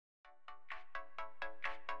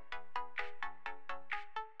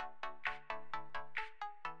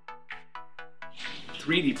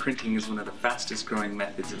3D printing is one of the fastest growing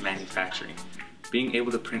methods of manufacturing, being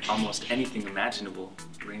able to print almost anything imaginable,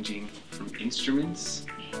 ranging from instruments,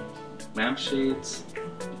 lampshades,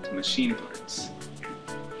 to machine parts.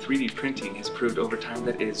 3D printing has proved over time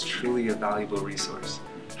that it is truly a valuable resource.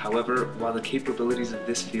 However, while the capabilities of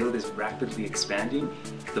this field is rapidly expanding,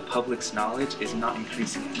 the public's knowledge is not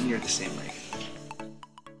increasing at near the same rate.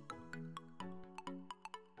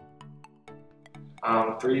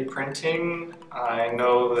 3D printing, I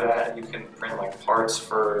know that you can print like parts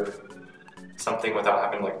for something without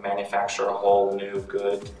having to like manufacture a whole new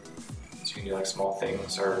good. So you can do like small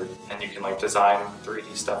things, and you can like design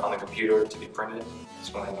 3D stuff on the computer to be printed.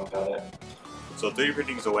 That's what I know about it. So 3D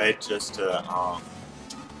printing is a way just to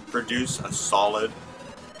produce a solid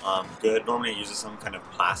good. Normally it uses some kind of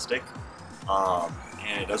plastic,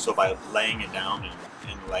 and it does so by laying it down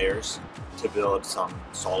in layers to build some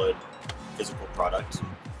solid physical product.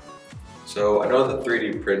 So I know that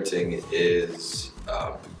 3D printing is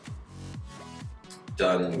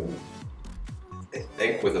done, I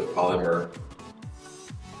think, with a polymer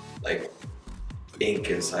like ink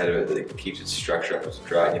inside of it that keeps its structure up as it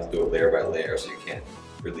dry. You have to do it layer by layer, so you can't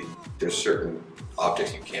really, there's certain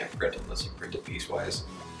objects you can't print unless you print it piecewise.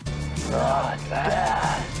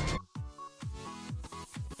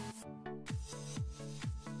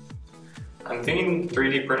 I'm thinking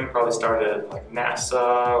 3D printing probably started at like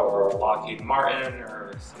NASA or Lockheed Martin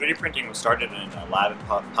or... 3D printing was started in a lab in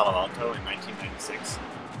Palo Alto in 1996.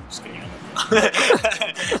 Just kidding.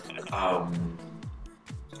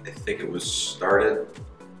 I think it was started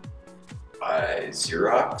by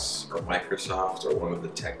Xerox or Microsoft or one of the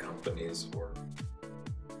tech companies.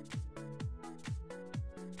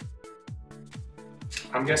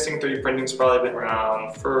 I'm guessing 3D printing's probably been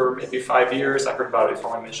around for maybe 5 years. I heard about it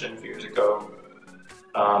before my mission a few years ago.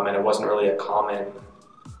 And it wasn't really a common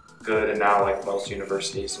good, and now like most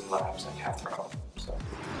universities and labs like have their own. So.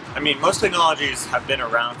 I mean, most technologies have been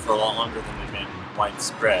around for a lot longer than they've been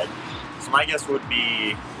widespread. So my guess would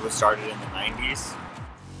be it was started in the 90s.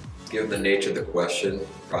 Given the nature of the question,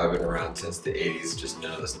 probably been around since the 80s, just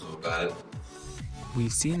none of us know about it.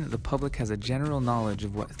 We've seen that the public has a general knowledge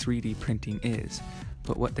of what 3D printing is,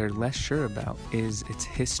 but what they're less sure about is its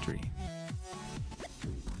history.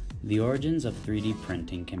 The origins of 3D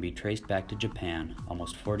printing can be traced back to Japan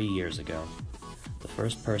almost 40 years ago. The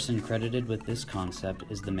first person credited with this concept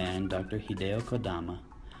is the man Dr. Hideo Kodama.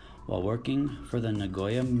 While working for the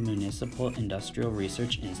Nagoya Municipal Industrial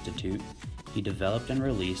Research Institute, he developed and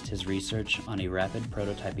released his research on a rapid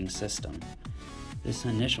prototyping system. This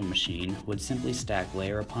initial machine would simply stack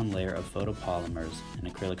layer upon layer of photopolymers, an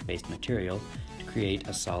acrylic-based material, to create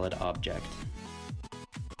a solid object.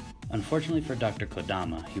 Unfortunately for Dr.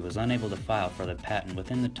 Kodama, he was unable to file for the patent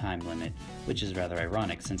within the time limit, which is rather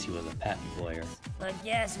ironic since he was a patent lawyer. But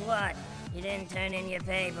guess what? You didn't turn in your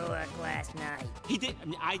paperwork last night. He did?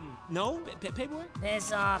 No? Paperwork?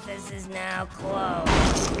 This office is now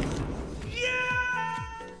closed.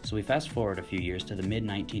 So we fast forward a few years to the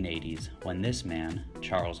mid-1980s, when this man,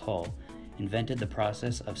 Charles Hull, invented the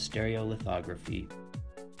process of stereolithography.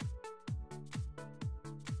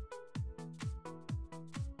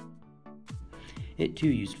 It too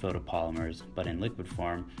used photopolymers, but in liquid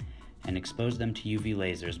form, and exposed them to UV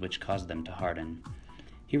lasers which caused them to harden.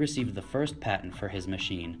 He received the first patent for his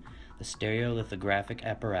machine, the stereolithographic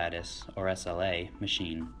apparatus, or SLA,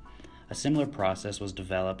 machine. A similar process was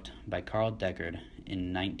developed by Carl Deckard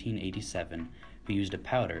in 1987, who used a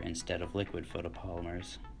powder instead of liquid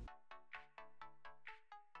photopolymers.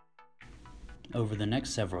 Over the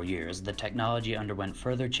next several years, the technology underwent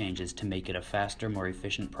further changes to make it a faster, more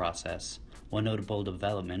efficient process. One notable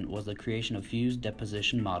development was the creation of fused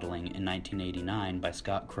deposition modeling in 1989 by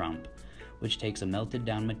Scott Crump, which takes a melted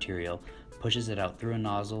down material, pushes it out through a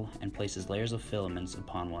nozzle, and places layers of filaments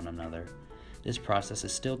upon one another. This process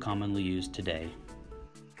is still commonly used today.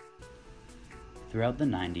 Throughout the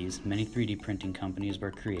 90s, many 3D printing companies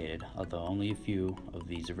were created, although only a few of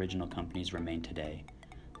these original companies remain today.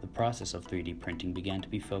 The process of 3D printing began to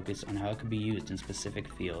be focused on how it could be used in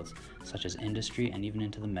specific fields, such as industry and even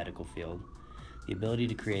into the medical field. The ability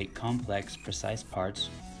to create complex, precise parts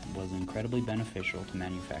was incredibly beneficial to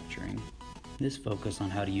manufacturing. This focus on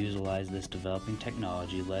how to utilize this developing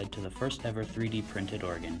technology led to the first ever 3D printed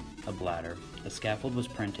organ, a bladder. A scaffold was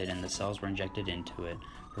printed and the cells were injected into it,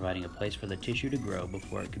 providing a place for the tissue to grow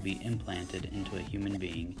before it could be implanted into a human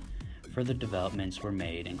being. Further developments were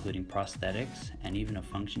made, including prosthetics and even a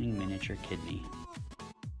functioning miniature kidney.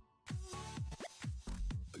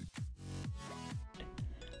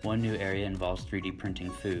 One new area involves 3D printing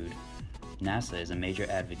food. NASA is a major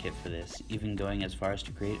advocate for this, even going as far as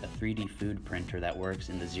to create a 3D food printer that works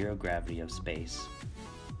in the zero gravity of space.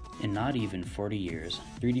 In not even 40 years,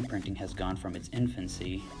 3D printing has gone from its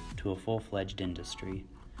infancy to a full-fledged industry.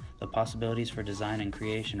 The possibilities for design and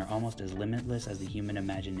creation are almost as limitless as the human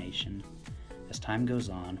imagination. As time goes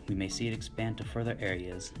on, we may see it expand to further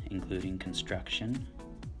areas, including construction,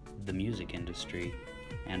 the music industry,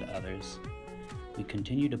 and others. We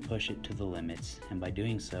continue to push it to the limits, and by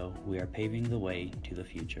doing so, we are paving the way to the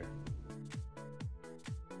future.